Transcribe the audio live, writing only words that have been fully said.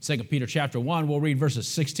2 Peter chapter 1, we'll read verses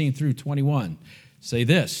 16 through 21. Say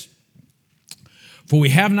this, "For we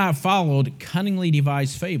have not followed cunningly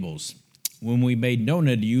devised fables when we made known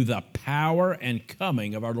unto you the power and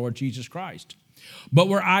coming of our Lord Jesus Christ, but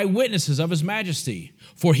were eyewitnesses of his majesty.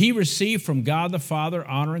 For he received from God the Father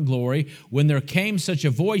honor and glory when there came such a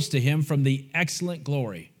voice to him from the excellent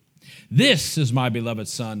glory. This is my beloved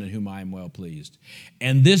Son in whom I am well pleased.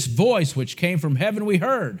 And this voice which came from heaven we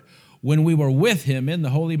heard when we were with him in the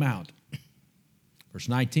holy mount." Verse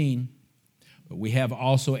 19, "But we have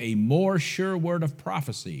also a more sure word of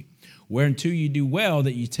prophecy, whereunto you do well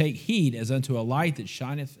that you take heed as unto a light that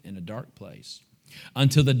shineth in a dark place,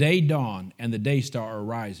 until the day dawn and the day star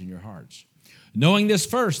arise in your hearts. Knowing this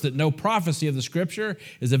first, that no prophecy of the Scripture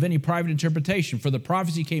is of any private interpretation, for the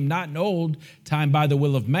prophecy came not in old time by the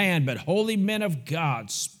will of man, but holy men of God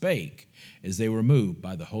spake as they were moved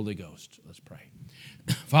by the Holy Ghost." Let's pray.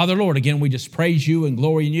 Father, Lord, again, we just praise you and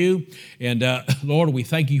glory in you. And Lord, we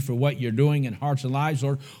thank you for what you're doing in hearts and lives.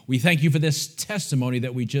 Lord, we thank you for this testimony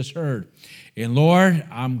that we just heard. And Lord,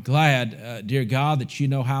 I'm glad, dear God, that you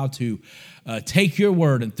know how to take your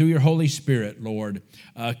word and through your Holy Spirit, Lord,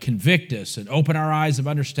 convict us and open our eyes of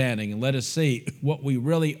understanding and let us see what we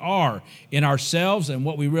really are in ourselves and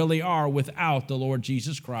what we really are without the Lord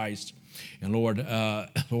Jesus Christ. And Lord,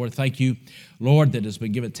 thank you, Lord, that has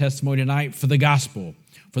been given testimony tonight for the gospel,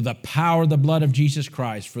 for the power of the blood of Jesus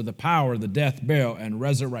Christ, for the power of the death, burial, and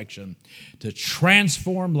resurrection to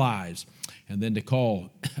transform lives and then to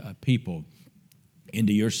call people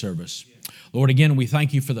into your service. Lord, again, we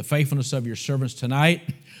thank you for the faithfulness of your servants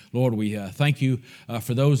tonight. Lord, we thank you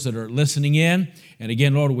for those that are listening in. And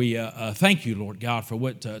again, Lord, we thank you, Lord God, for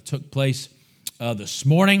what took place this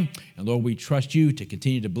morning. And Lord, we trust you to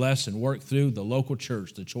continue to bless and work through the local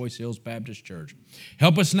church, the Choice Hills Baptist Church.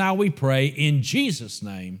 Help us now, we pray, in Jesus'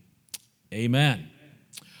 name, amen.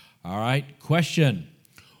 All right, question.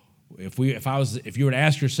 If you were to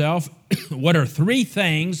ask yourself, what are 3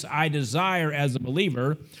 things I desire as a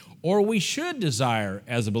believer, or we should desire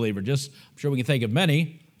as a believer? I'm sure we can think of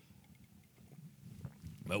many.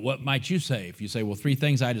 But what might you say? If you say, well, 3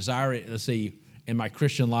 things I desire, let's see, in my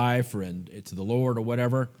Christian life or to the Lord or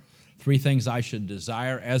whatever, 3 things I should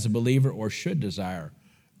desire as a believer or should desire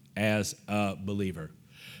as a believer.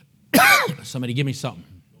 Somebody give me something.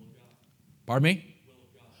 Pardon me?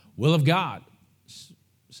 Will of God.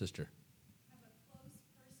 Sister. Have a close,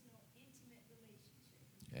 personal, intimate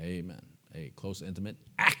relationship. Amen. A close, intimate,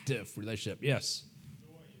 active relationship. Yes.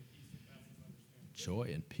 Joy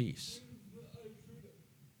and peace.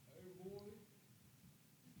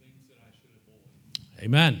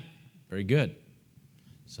 Amen. Very good.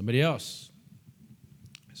 Somebody else.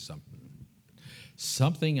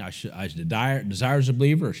 Something I desire as a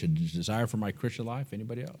believer or should desire for my Christian life.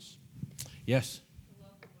 Anybody else? Yes. To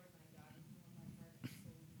love the Lord my God with all my heart,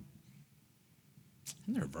 soul, and mind.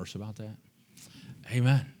 Isn't there a verse about that?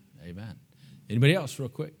 Amen. Amen. Anybody else, real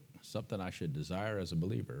quick? Something I should desire as a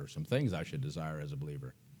believer, or some things I should desire as a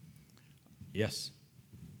believer. Yes.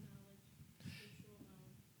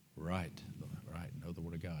 Right. Know the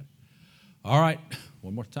Word of God. All right.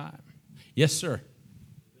 One more time. Yes, sir.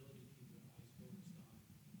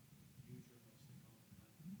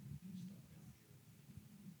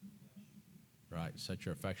 Right. Set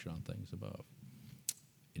your affection on things above.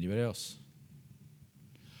 Anybody else?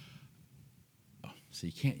 Oh,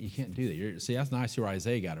 see, you can't do that. See, that's nice where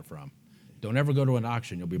Isaiah got it from. Don't ever go to an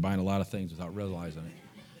auction. You'll be buying a lot of things without realizing it.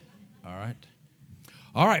 All right.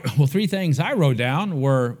 All right. Well, 3 things I wrote down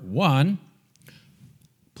were 1,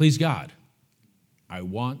 please God. I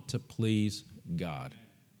want to please God.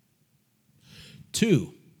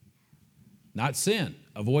 2, not sin.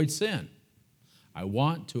 Avoid sin. I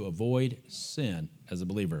want to avoid sin as a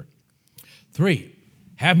believer. 3,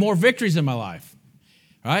 have more victories in my life.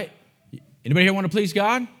 All right? Anybody here want to please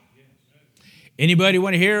God? Anybody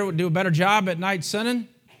want to do a better job at night sinning?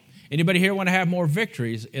 Anybody here want to have more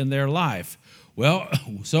victories in their life? Well,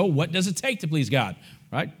 so what does it take to please God?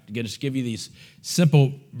 Right? I'm going to just give you these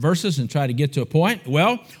simple verses and try to get to a point.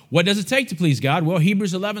 Well, what does it take to please God? Well,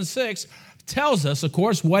 Hebrews 11:6 tells us, of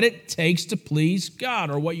course, what it takes to please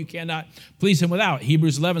God, or what you cannot please him without.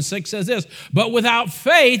 Hebrews 11:6 says this, but without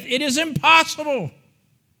faith it is impossible.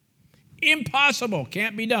 Impossible,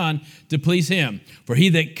 can't be done to please him. For he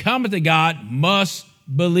that cometh to God must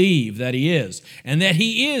believe that he is, and that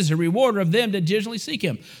he is a rewarder of them that diligently seek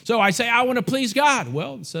him. So I say, I want to please God.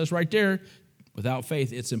 Well, it says right there, without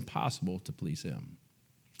faith, it's impossible to please him.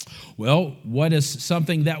 Well, what is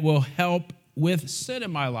something that will help with sin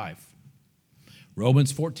in my life?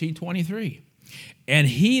 Romans 14:23. And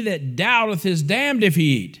he that doubteth is damned if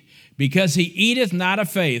he eat, because he eateth not of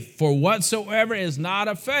faith. For whatsoever is not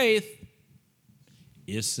of faith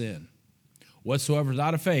is sin. Whatsoever is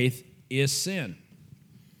not of faith is sin.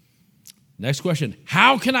 Next question,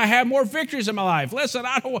 how can I have more victories in my life? Listen,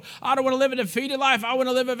 I don't want to live a defeated life. I want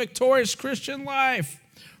to live a victorious Christian life,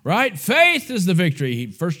 right? Faith is the victory.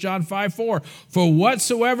 1 John 5:4, for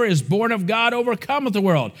whatsoever is born of God overcometh the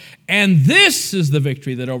world. And this is the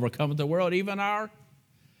victory that overcometh the world, even our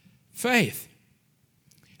faith.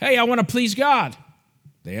 Hey, I want to please God.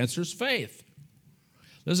 The answer is faith.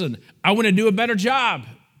 Listen, I want to do a better job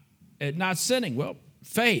at not sinning. Well,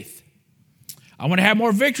 faith. I want to have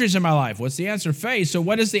more victories in my life. What's the answer? Faith. So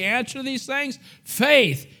what is the answer to these things?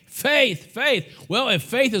 Faith, faith, faith. Well, if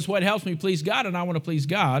faith is what helps me please God and I want to please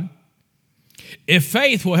God, if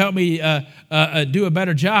faith will help me do a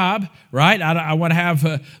better job, right? I want to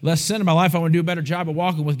have less sin in my life. I want to do a better job of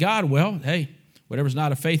walking with God. Well, hey, whatever's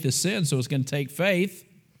not of faith is sin, so it's going to take faith.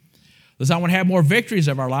 Listen, I want to have more victories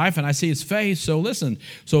of our life, and I see it's faith. So listen,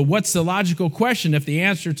 so what's the logical question? If the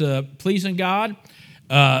answer to pleasing God,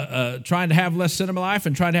 trying to have less sin in my life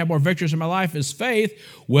and trying to have more victories in my life is faith,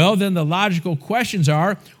 well, then the logical questions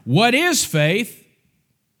are, what is faith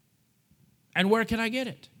and where can I get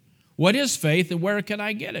it? What is faith and where can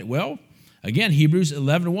I get it? Well, again, Hebrews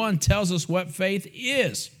 11:1 tells us what faith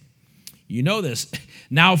is. You know this.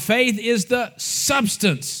 Now, faith is the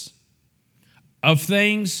substance of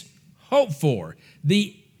things hoped for,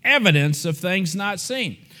 the evidence of things not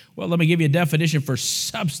seen. Well, let me give you a definition for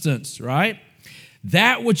substance, right?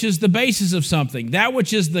 That which is the basis of something, that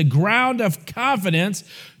which is the ground of confidence,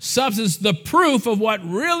 substance, the proof of what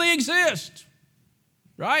really exists,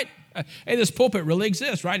 right? Hey, this pulpit really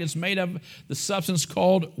exists, right? It's made of the substance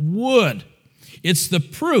called wood. It's the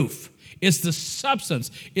proof. It's the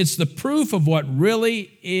substance. It's the proof of what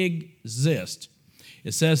really exists.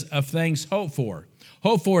 It says of things hoped for.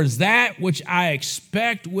 Hope for is that which I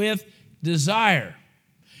expect with desire.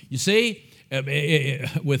 You see,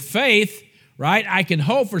 with faith, right, I can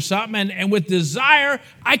hope for something, and with desire,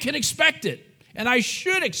 I can expect it. And I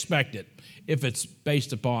should expect it if it's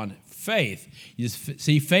based upon faith. You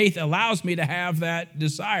see, faith allows me to have that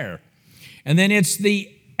desire. And then it's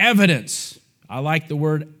the evidence. I like the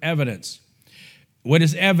word evidence. What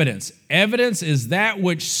is evidence? Evidence is that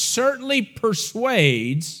which certainly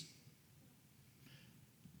persuades.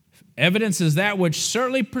 Evidence is that which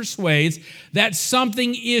certainly persuades that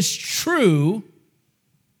something is true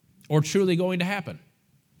or truly going to happen,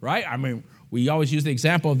 right? I mean, we always use the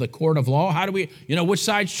example of the court of law. How do we, which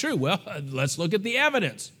side's true? Well, let's look at the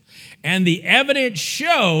evidence. And the evidence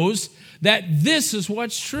shows that this is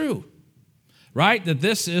what's true, right? That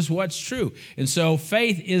this is what's true. And so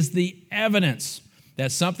faith is the evidence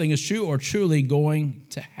that something is true or truly going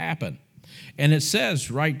to happen. And it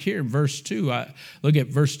says right here in verse 2, look at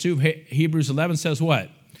verse 2, Hebrews 11 says what?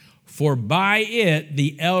 For by it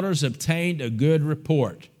the elders obtained a good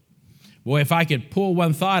report. Boy, if I could pull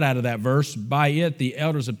one thought out of that verse, by it the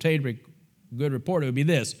elders obtained a good report, it would be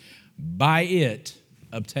this: by it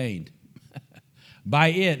obtained. By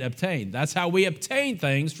it obtained. That's how we obtain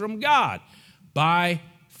things from God, by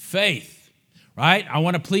faith, right? I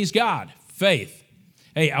want to please God, faith.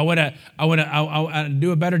 Hey, I want to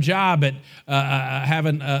do a better job at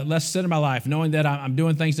having less sin in my life, knowing that I'm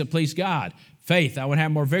doing things that please God. Faith. I want to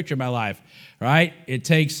have more victory in my life, right? It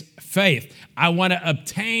takes faith. I want to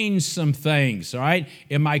obtain some things, right,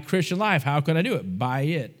 in my Christian life. How can I do it? By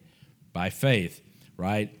it, by faith,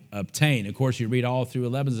 right? Obtain. Of course, you read all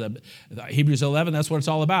through Hebrews 11, that's what it's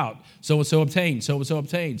all about. So-and-so obtained, so-and-so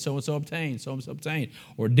obtained, so-and-so obtained, so-and-so obtained,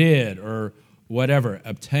 or did, or whatever,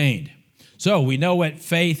 obtained. So we know what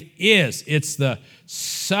faith is. It's the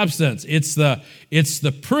substance. It's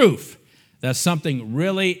the proof that something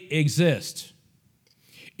really exists.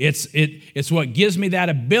 It's what gives me that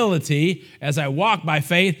ability as I walk by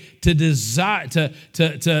faith to desire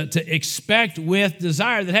to expect with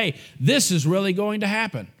desire that, hey, this is really going to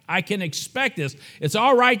happen. I can expect this. It's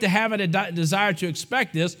all right to have a desire to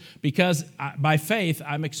expect this because by faith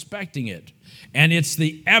I'm expecting it, and it's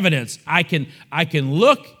the evidence. I can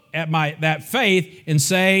look at that faith and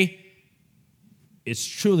say it's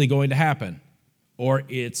truly going to happen, or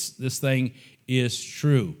this thing is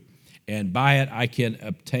true. And by it, I can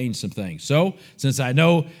obtain some things. So, since I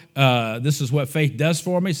know this is what faith does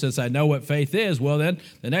for me, since I know what faith is, well, then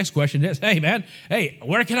the next question is, hey,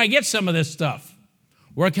 where can I get some of this stuff?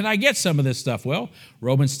 Where can I get some of this stuff? Well,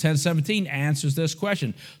 Romans 10:17 answers this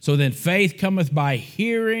question. So then faith cometh by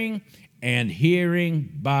hearing, and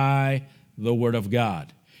hearing by the word of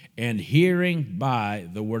God. And hearing by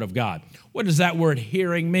the word of God. What does that word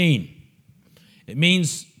hearing mean? It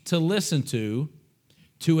means to listen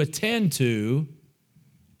to attend to,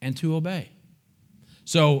 and to obey.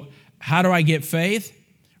 So how do I get faith?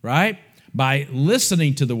 Right? By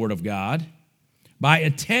listening to the Word of God, by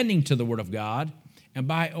attending to the Word of God, and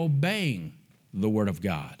by obeying the Word of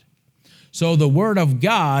God. So the Word of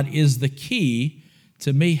God is the key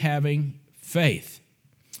to me having faith,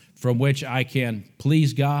 from which I can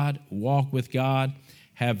please God, walk with God,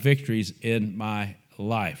 have victories in my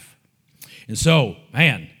life. And so,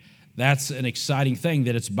 man, that's an exciting thing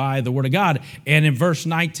that it's by the Word of God. And in verse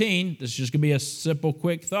 19, this is just going to be a simple,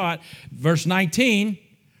 quick thought. Verse 19,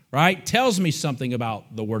 right, tells me something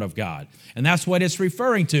about the Word of God. And that's what it's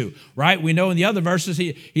referring to, right? We know in the other verses,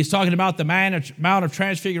 he's talking about the Mount of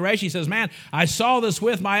Transfiguration. He says, man, I saw this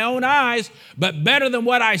with my own eyes, but better than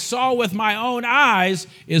what I saw with my own eyes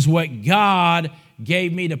is what God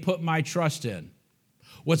gave me to put my trust in.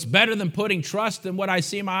 What's better than putting trust in what I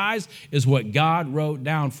see in my eyes is what God wrote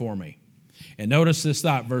down for me. And notice this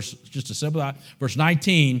thought, just a simple thought, verse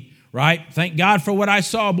 19, right? Thank God for what I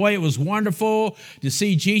saw. Boy, it was wonderful to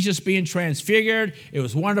see Jesus being transfigured. It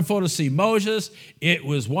was wonderful to see Moses. It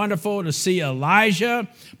was wonderful to see Elijah.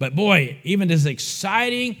 But boy, even as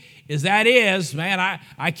exciting as that is, man,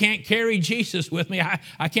 I can't carry Jesus with me.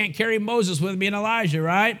 I can't carry Moses with me and Elijah,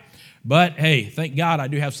 right? But hey, thank God I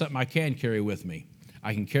do have something I can carry with me.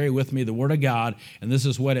 I can carry with me the Word of God, and this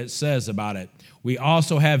is what it says about it. We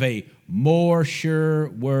also have a more sure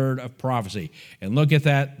word of prophecy. And look at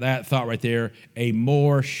that thought right there, a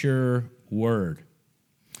more sure word.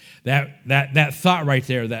 That thought right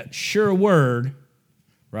there, that sure word,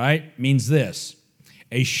 right, means this.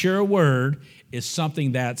 A sure word is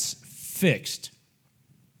something that's fixed.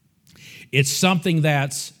 It's something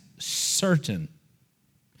that's certain.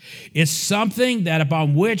 It's something that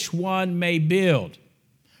upon which one may build.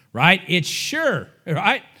 Right? It's sure,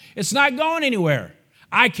 right? It's not going anywhere.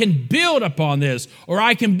 I can build upon this, or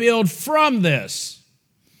I can build from this.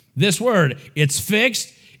 This word, it's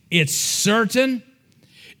fixed, it's certain,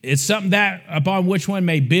 it's something that upon which one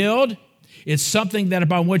may build, it's something that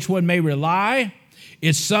upon which one may rely,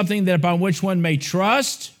 it's something that upon which one may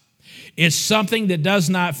trust, it's something that does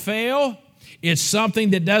not fail, it's something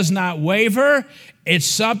that does not waver, it's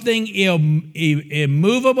something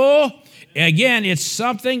immovable. Again, it's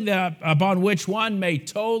something that upon which one may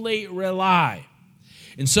totally rely.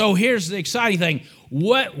 And so here's the exciting thing.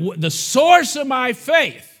 What the source of my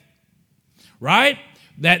faith, right,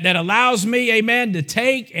 that allows me, amen, to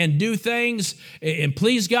take and do things and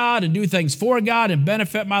please God and do things for God and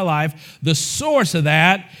benefit my life, the source of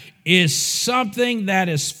that is something that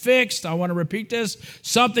is fixed. I want to repeat this.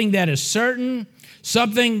 Something that is certain,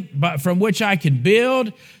 something from which I can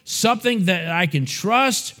build, something that I can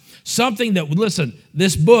trust, something that, listen,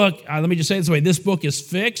 this book, let me just say it this way, this book is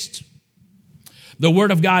fixed. The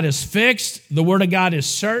Word of God is fixed. The Word of God is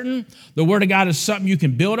certain. The Word of God is something you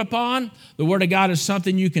can build upon. The Word of God is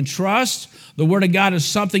something you can trust. The Word of God is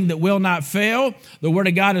something that will not fail. The Word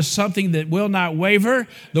of God is something that will not waver.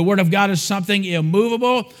 The Word of God is something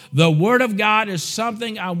immovable. The Word of God is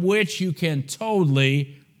something on which you can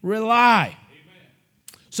totally rely.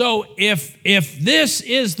 So if this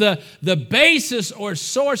is the basis or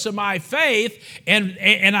source of my faith, and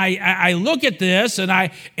I look at this and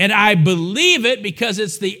I believe it because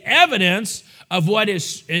it's the evidence of what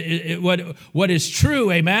is true,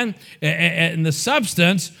 amen, and the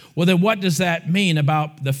substance, well then what does that mean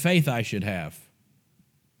about the faith I should have?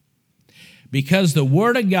 Because the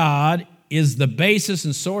Word of God is the basis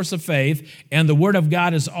and source of faith, and the Word of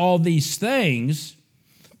God is all these things,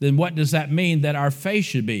 then what does that mean that our faith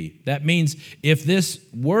should be? That means if this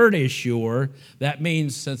word is sure, that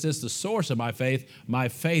means since it's the source of my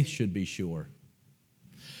faith should be sure.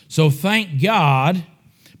 So thank God,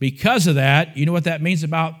 because of that, you know what that means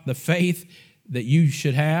about the faith that you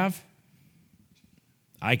should have?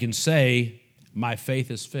 I can say my faith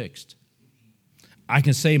is fixed. I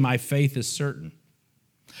can say my faith is certain.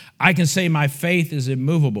 I can say my faith is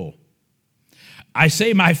immovable. I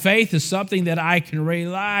say my faith is something that I can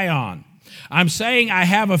rely on. I'm saying I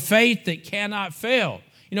have a faith that cannot fail.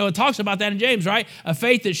 You know, it talks about that in James, right? A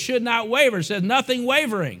faith that should not waver. It says nothing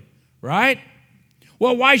wavering, right?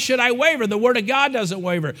 Well, why should I waver? The Word of God doesn't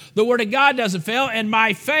waver. The Word of God doesn't fail, and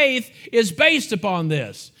my faith is based upon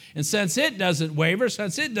this. And since it doesn't waver,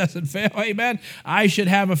 since it doesn't fail, amen, I should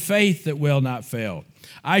have a faith that will not fail.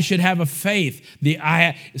 I should have a faith.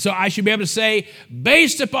 So I should be able to say,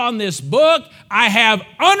 based upon this book, I have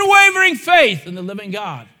unwavering faith in the living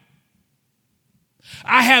God.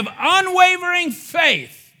 I have unwavering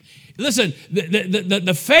faith. Listen,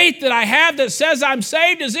 the faith that I have that says I'm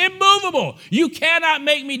saved is immovable. You cannot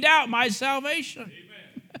make me doubt my salvation.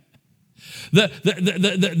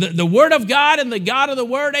 the Word of God and the God of the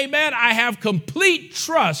Word, amen, I have complete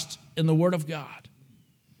trust in the Word of God.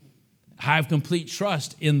 I have complete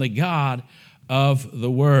trust in the God of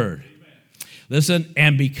the Word. Listen,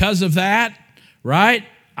 and because of that, right,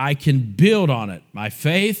 I can build on it, my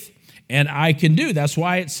faith, and I can do. That's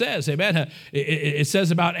why it says, amen, it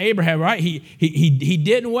says about Abraham, right, he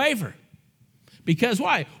didn't waver. Because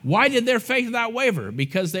why? Why did their faith not waver?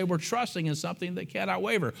 Because they were trusting in something that cannot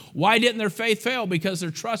waver. Why didn't their faith fail? Because their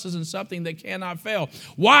trust is in something that cannot fail.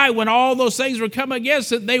 Why, when all those things were coming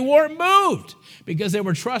against it, they weren't moved? Because they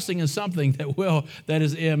were trusting in something that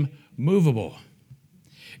is immovable.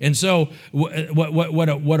 And so, what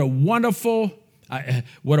a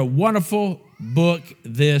wonderful book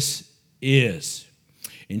this is.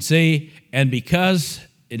 And see, and because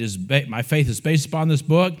my faith is based upon this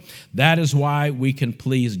book, that is why we can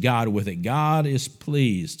please God with it. God is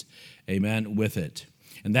pleased, amen, with it.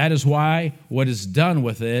 And that is why what is done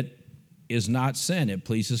with it is not sin. It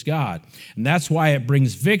pleases God. And that's why it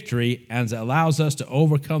brings victory and allows us to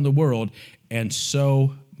overcome the world and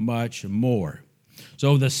so much more.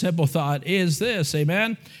 So the simple thought is this,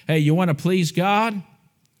 amen? Hey, you want to please God?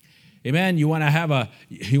 Amen? You want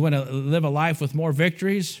to live a life with more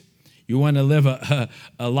victories? You want to live a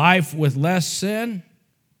life with less sin?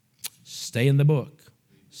 Stay in the book.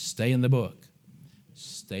 Stay in the book.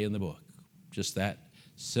 Stay in the book. Just that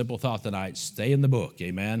simple thought tonight. Stay in the book.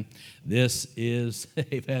 Amen. This is,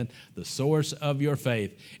 amen, the source of your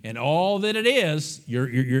faith. And all that it is,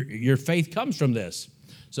 your faith comes from this.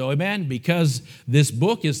 So, amen, because this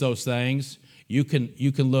book is those things, you can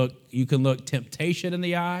look temptation in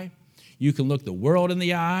the eye. You can look the world in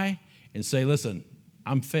the eye and say, listen,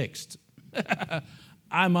 I'm fixed.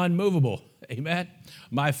 I'm unmovable. Amen.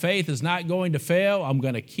 My faith is not going to fail. I'm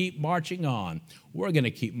going to keep marching on. We're going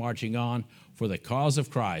to keep marching on for the cause of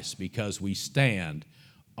Christ because we stand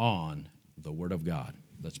on the Word of God.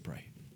 Let's pray.